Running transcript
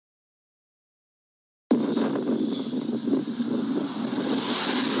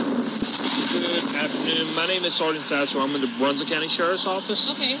my name is Sergeant Sasser. I'm in the Brunswick County Sheriff's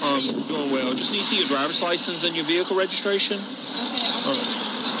Office. Okay, how are you? Doing well. Just need to see your driver's license and your vehicle registration. Okay,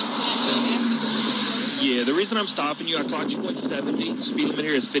 I'm asking. Yeah, the reason I'm stopping you, I clocked you at 70. The speed limit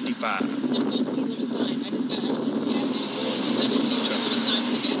here is 55. There's no speed limit sign. I just got out of the gas station. I didn't see the speed limit sign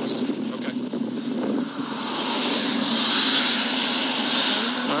for the gas station. Okay.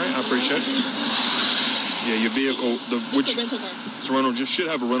 All right, I appreciate it. Yeah, your vehicle, It's a rental car. It's a rental, just should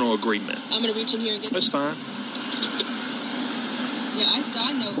have a rental agreement. I'm going to reach in here and get That's fine. Yeah, I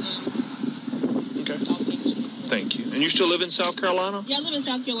saw no. Okay. Thank you. And you still live in South Carolina? Yeah, I live in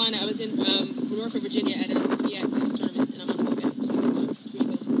South Carolina. I was in Norfolk, Virginia at a PX tennis tournament, and I'm on the way back to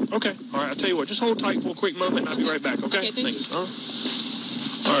Screenville. Okay. All right, I'll tell you what. Just hold tight for a quick moment, and I'll be right back, okay? Okay, thanks. All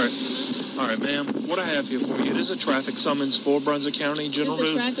right. All right, ma'am. What I have here for you, it is a traffic summons for Brunswick County General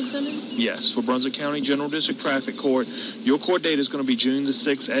Is it traffic summons? Yes, for Brunswick County General District Traffic Court. Your court date is going to be June the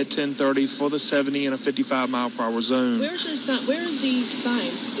 6th at 10:30 for the 70 and a 55 mile per hour zone. Where is the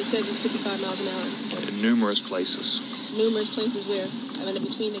sign that says it's 55 miles an hour? In numerous places. Numerous places where? I mean,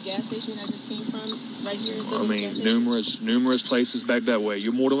 between the gas station I just came from, right here. I mean, numerous places back that way.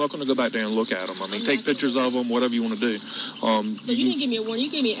 You're more than welcome to go back there and look at them. I mean, take pictures of them, whatever you want to do. So you didn't give me a warning.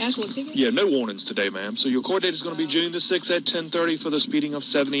 You gave me an actual ticket? Yeah, no warnings today, ma'am. So your court date is going to be June the 6th at 10:30 for the speeding of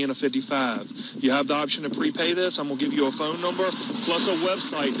 70 and a 55. You have the option to prepay this. I'm going to give you a phone number plus a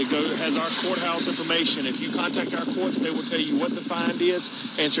website that has our courthouse information. If you contact our courts, they will tell you what the fine is,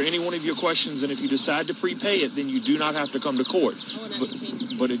 answer any one of your questions, and if you decide to prepay it, then you do not have to come to court.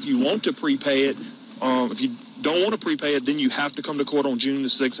 But if you want to prepay it, if you don't want to prepay it, then you have to come to court on June the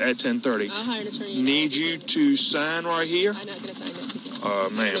 6th at 10:30. I'll hire an attorney. Need you to sign right here? I'm not going to sign that ticket.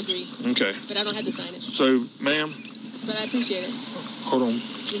 Ma'am. I don't agree. Okay. But I don't have to sign it. So, ma'am. But I appreciate it. Hold on.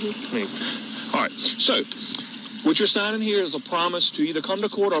 All right. So, what you're signing here is a promise to either come to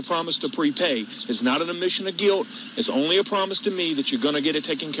court or a promise to prepay. It's not an admission of guilt. It's only a promise to me that you're going to get it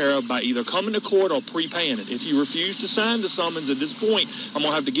taken care of by either coming to court or prepaying it. If you refuse to sign the summons at this point, I'm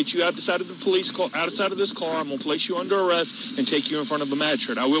going to have to get you outside of the police car, outside of this car. I'm going to place you under arrest and take you in front of a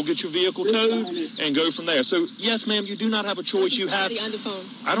magistrate. I will get your vehicle towed and go from there. So, yes, ma'am, you do not have a choice. You have. On the phone.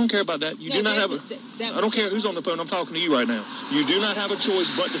 I don't care about that. You do not have a. I don't care who's on the phone. I'm talking to you right now. You do not have a choice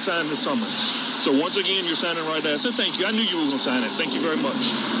but to sign the summons. So once again, you're signing right there. So thank you. I knew you were going to sign it. Thank you very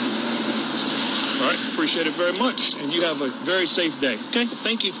much. All right. Appreciate it very much. And you have a very safe day. Okay.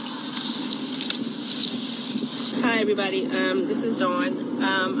 Thank you. Hi, everybody. This is Dawn.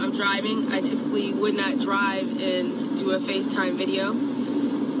 I'm driving. I typically would not drive and do a FaceTime video.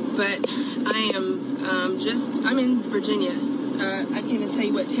 But I am I'm in Virginia. I can't even tell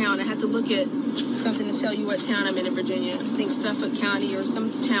you what town. I have to look at something to tell you what town I'm in Virginia. I think Suffolk County or some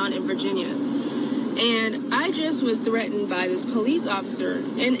town in Virginia. And I just was threatened by this police officer,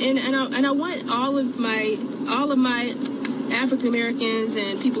 and I want all of my African Americans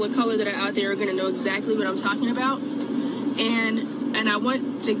and people of color that are out there are going to know exactly what I'm talking about, and I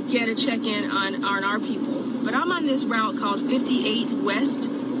want to get a check-in on our people. But I'm on this route called 58 West.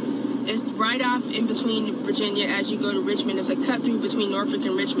 It's right off in between Virginia as you go to Richmond. It's a cut through between Norfolk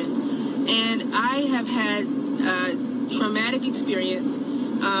and Richmond, and I have had a traumatic experience.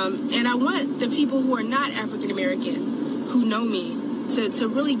 And I want the people who are not African American, who know me, to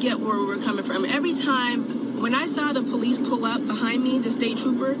really get where we're coming from. Every time, when I saw the police pull up behind me, the state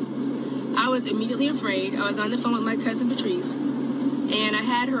trooper, I was immediately afraid. I was on the phone with my cousin Patrice, and I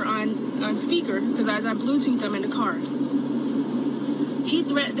had her on speaker because I was on Bluetooth. I'm in the car.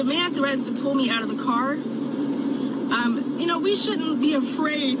 The man threatens to pull me out of the car. We shouldn't be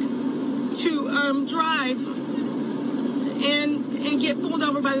afraid to drive and get pulled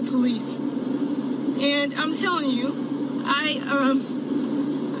over by the police. And I'm telling you,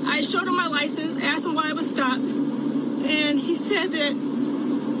 I showed him my license, asked him why I was stopped, and he said that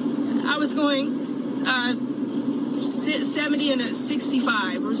I was going 70 and a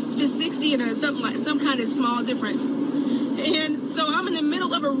 65 or 60 and some kind of small difference. And so I'm in the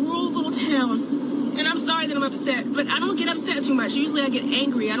middle of a rural little town, and I'm sorry that I'm upset, but I don't get upset too much. Usually I get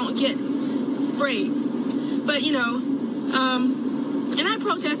angry. I don't get afraid. But and I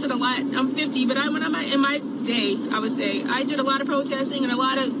protested a lot. I'm 50, but when I'm in my day, I would say, I did a lot of protesting and a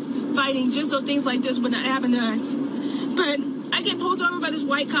lot of fighting just so things like this would not happen to us. But I get pulled over by this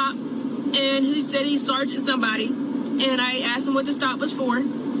white cop, and he said he's Sergeant somebody, and I asked him what the stop was for,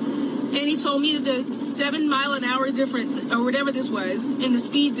 and he told me that the 7 mile an hour difference, or whatever this was, and the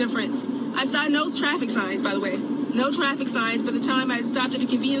speed difference. I saw no traffic signs, by the way. No traffic signs by the time I stopped at a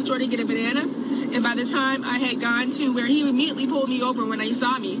convenience store to get a banana. And by the time I had gone to where he immediately pulled me over when he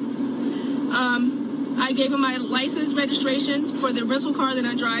saw me, I gave him my license registration for the rental car that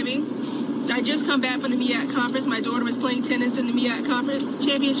I'm driving. I just come back from the MEAC conference. My daughter was playing tennis in the MEAC conference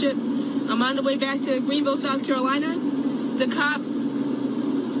championship. I'm on the way back to Greenville, South Carolina. The cop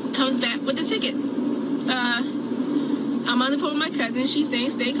comes back with the ticket. I'm on the phone with my cousin. She's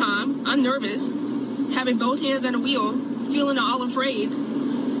saying, stay calm. I'm nervous, having both hands on the wheel, feeling all afraid.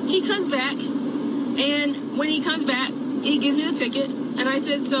 He comes back, and when he comes back, he gives me the ticket. And I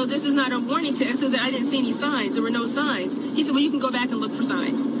said, so this is not a warning ticket. So that I didn't see any signs. There were no signs. He said, well, you can go back and look for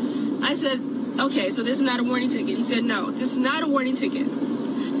signs. I said, okay, so this is not a warning ticket. He said, no, this is not a warning ticket.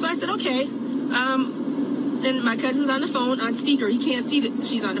 So I said, okay. And my cousin's on the phone on speaker. He can't see that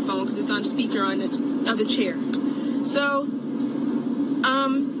she's on the phone because it's on speaker on the other chair. So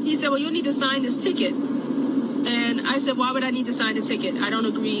he said, well, you'll need to sign this ticket. And I said, why would I need to sign the ticket? I don't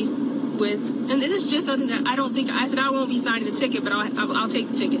agree with, and this is just something that I don't think, I said, I won't be signing the ticket, but I'll take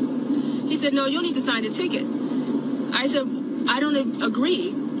the ticket. He said, no, you'll need to sign the ticket. I said, I don't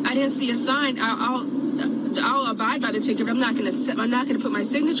agree. I didn't see a sign. I'll abide by the ticket, but I'm not going to put my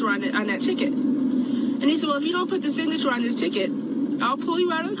signature on that ticket. And he said, well, if you don't put the signature on this ticket, I'll pull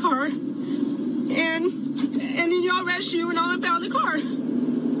you out of the car, and then I'll arrest you, and I'll impound the car.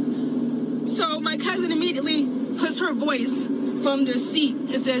 So my cousin immediately puts her voice from the seat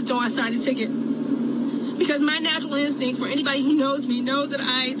and says, don't I sign the ticket? Because my natural instinct, for anybody who knows me, knows that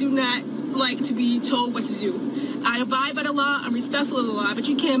I do not like to be told what to do. I abide by the law, I'm respectful of the law, but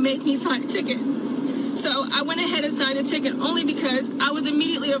you can't make me sign a ticket. So I went ahead and signed the ticket only because I was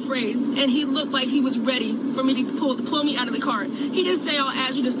immediately afraid, and he looked like he was ready for me to pull me out of the car. He didn't say, I'll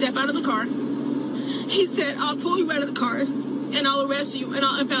ask you to step out of the car. He said, I'll pull you out of the car, and I'll arrest you, and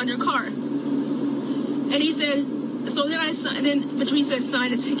I'll impound your car. And he said, so then I signed, then Patrice said,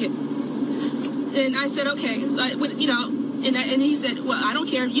 sign a ticket. And I said, okay. So I went, and he said, well, I don't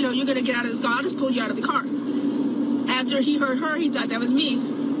care. You're going to get out of this car. I'll just pull you out of the car. After he heard her, he thought that was me.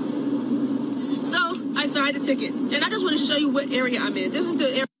 So I signed the ticket. And I just want to show you what area I'm in. This is the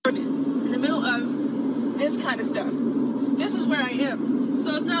area I'm in the middle of this kind of stuff. This is where I am.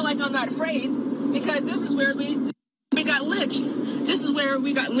 So it's not like I'm not afraid, because this is where we got lynched. This is where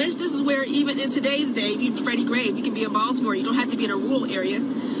we got lynched. This is where, even in today's day, even Freddie Gray, you can be in Baltimore. You don't have to be in a rural area.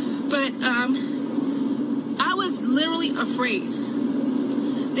 But I was literally afraid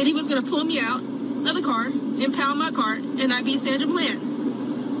that he was going to pull me out of the car, impound my car, and I'd be Sandra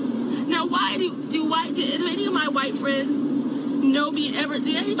Bland. Now, why do any of my white friends know me ever?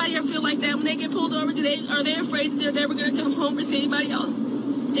 Did anybody ever feel like that when they get pulled over? Are they afraid that they're never going to come home or see anybody else?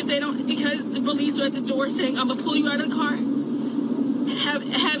 If they don't, because the police are at the door saying, I'm going to pull you out of the car?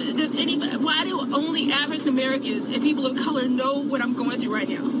 Why do only African Americans and people of color know what I'm going through right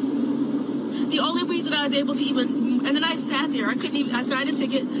now? The only reason I was able to and then I sat there, I signed a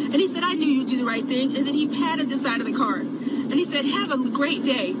ticket, and he said, I knew you'd do the right thing, and then he patted the side of the car, and he said, have a great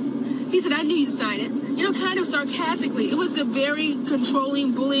day. He said, I knew you'd sign it, kind of sarcastically. It was a very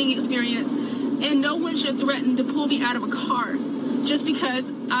controlling, bullying experience, and no one should threaten to pull me out of a car just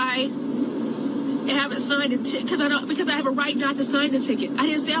because I haven't signed a ticket, because I have a right not to sign the ticket. I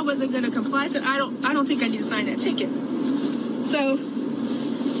didn't say I wasn't going to comply. I said, I don't think I need to sign that ticket. So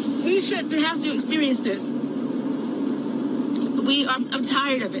we shouldn't have to experience this. I'm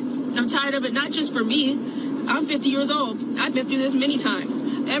tired of it. I'm tired of it, not just for me. I'm 50 years old. I've been through this many times.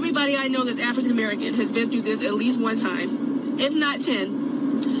 Everybody I know that's African American has been through this at least one time, if not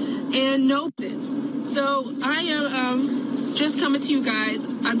 10, and knows it. So I am just coming to you guys.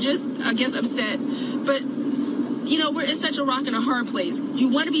 I'm just, I guess, upset. But, we're in such a rock and a hard place. You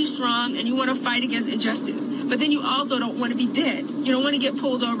want to be strong and you want to fight against injustice. But then you also don't want to be dead. You don't want to get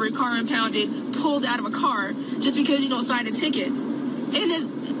pulled over, car impounded, pulled out of a car just because you don't sign a ticket. And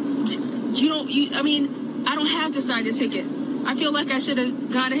I don't have to sign a ticket. I feel like I should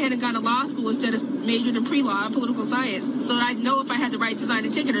have gone ahead and gone to law school instead of majored in pre-law and political science, so that I'd know if I had the right to sign a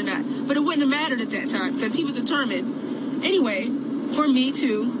ticket or not. But it wouldn't have mattered at that time, because he was determined, anyway, for me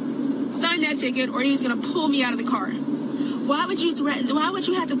to sign that ticket, or he was going to pull me out of the car. Why would you threaten? Why would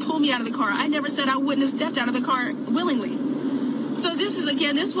you have to pull me out of the car? I never said I wouldn't have stepped out of the car willingly. So this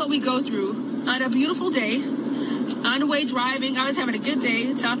is what we go through on a beautiful day, on the way driving. I was having a good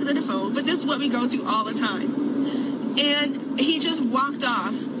day, talking to the phone, but this is what we go through all the time. And he just walked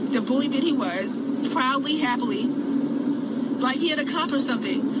off, the bully that he was, proudly, happily, like he had accomplished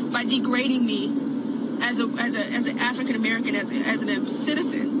something by degrading me as an African American, as a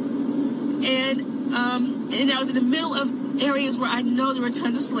citizen. And I was in the middle of areas where I know there were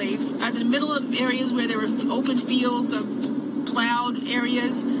tons of slaves. I was in the middle of areas where there were open fields of plowed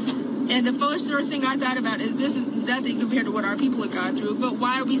areas. And the first thing I thought about is, this is nothing compared to what our people have gone through. But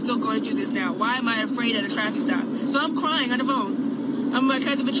why are we still going through this now? Why am I afraid at a traffic stop? So I'm crying on the phone. My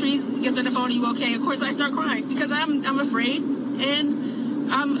cousin Patrice gets on the phone, "Are you okay?" Of course, I start crying because I'm afraid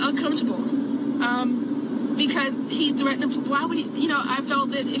and I'm uncomfortable. Because he threatened to. Why would he? You know, I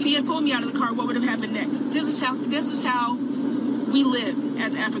felt that if he had pulled me out of the car, what would have happened next? This is how we live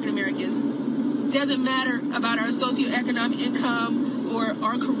as African Americans. Doesn't matter about our socioeconomic income or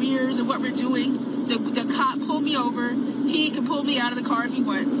our careers or what we're doing. The cop pulled me over. He can pull me out of the car if he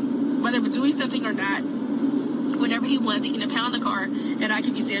wants, whether we're doing something or not. Whenever he wants, he can impound the car, and I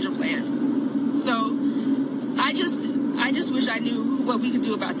can be Sandra Bland. So I just wish I knew what we could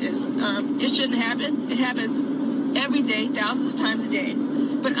do about this. It shouldn't happen. It happens every day, thousands of times a day.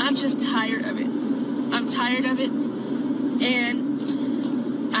 But I'm just tired of it. I'm tired of it, and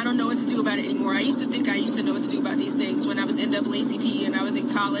I don't know what to do about it anymore. I used to think I used to know what to do about these things when I was NAACP and I was in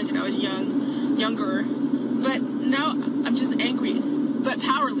college and I was younger. But now I'm just angry, but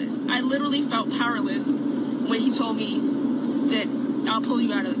powerless. I literally felt powerless when he told me that I'll pull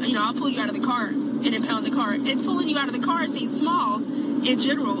you out of the car and impound the car. And pulling you out of the car seems small in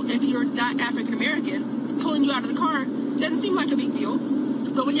general if you're not African American. Pulling you out of the car doesn't seem like a big deal.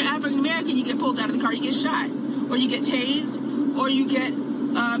 But when you're African American, you get pulled out of the car, you get shot, or you get tased, or you get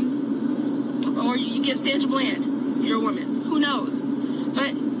Sandra Bland if you're a woman. Who knows?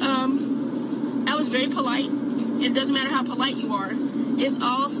 But I was very polite. It doesn't matter how polite you are. It's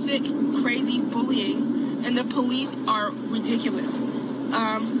all sick, crazy bullying, and the police are ridiculous.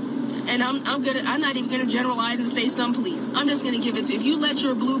 And I'm not even gonna generalize and say some police. I'm just gonna give it to, if you let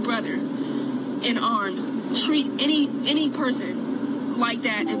your blue brother in arms treat any person like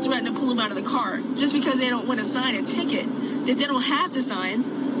that and threaten to pull him out of the car just because they don't want to sign a ticket that they don't have to sign.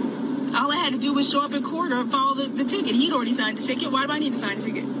 All I had to do was show up in court or follow the ticket. He'd already signed the ticket. Why do I need to sign the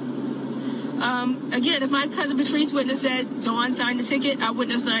ticket? Again, if my cousin Patrice wouldn't have said Dawn signed the ticket, I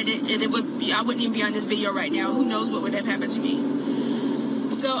wouldn't have signed it, and I wouldn't even be on this video right now. Who knows what would have happened to me?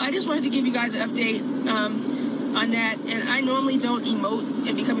 So I just wanted to give you guys an update on that. And I normally don't emote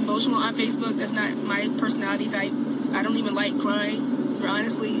and become emotional on Facebook. That's not my personality type. I don't even like crying,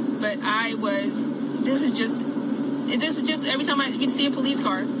 honestly. But this is just every time I see a police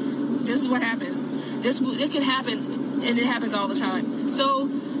car, this is what happens. It can happen, and it happens all the time. So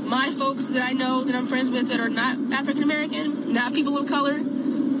my folks that I know, that I'm friends with, that are not African American, not people of color,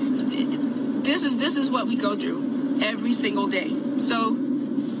 this is what we go through every single day. So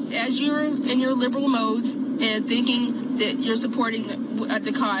as you're in your liberal modes and thinking that you're supporting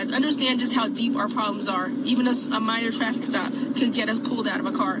the cause, understand just how deep our problems are. Even a minor traffic stop could get us pulled out of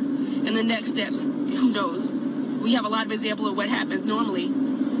a car. And the next steps, who knows? We have a lot of example of what happens normally.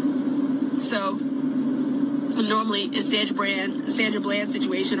 So normally it's Sandra Bland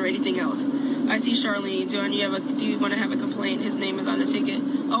situation or anything else. I see Charlene. Do you want to have a complaint? His name is on the ticket.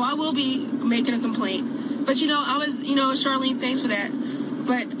 Oh, I will be making a complaint. But Charlene, thanks for that.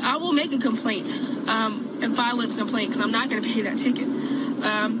 But I will make a complaint and file a complaint because I'm not going to pay that ticket.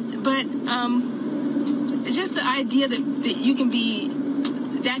 It's just the idea that you can be,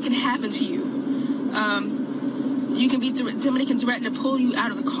 that can happen to you. You can be, somebody can threaten to pull you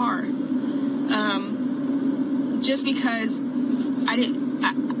out of the car. Just because I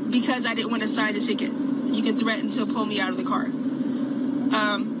didn't want to sign the ticket. You can threaten to pull me out of the car.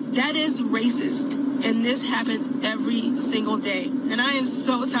 That is racist. And this happens every single day. And I am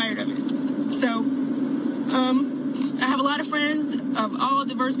so tired of it. So, I have a lot of friends of all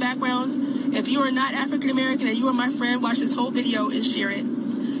diverse backgrounds. If you are not African American and you are my friend, watch this whole video and share it.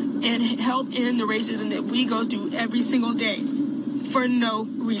 And help end the racism that we go through every single day for no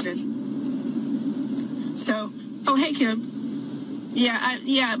reason. So, oh, hey, Kim.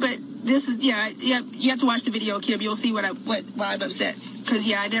 But this is, you have to watch the video, Kim. You'll see why I'm upset. Because,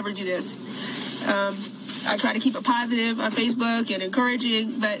 I never do this. I try to keep it positive on Facebook and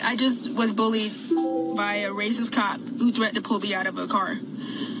encouraging, but I just was bullied by a racist cop who threatened to pull me out of a car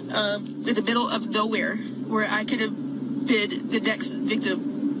in the middle of nowhere, where I could have been the next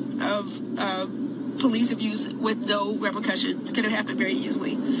victim of police abuse with no repercussion. It could have happened very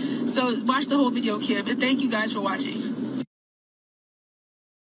easily. So watch the whole video, Kim, and thank you guys for watching.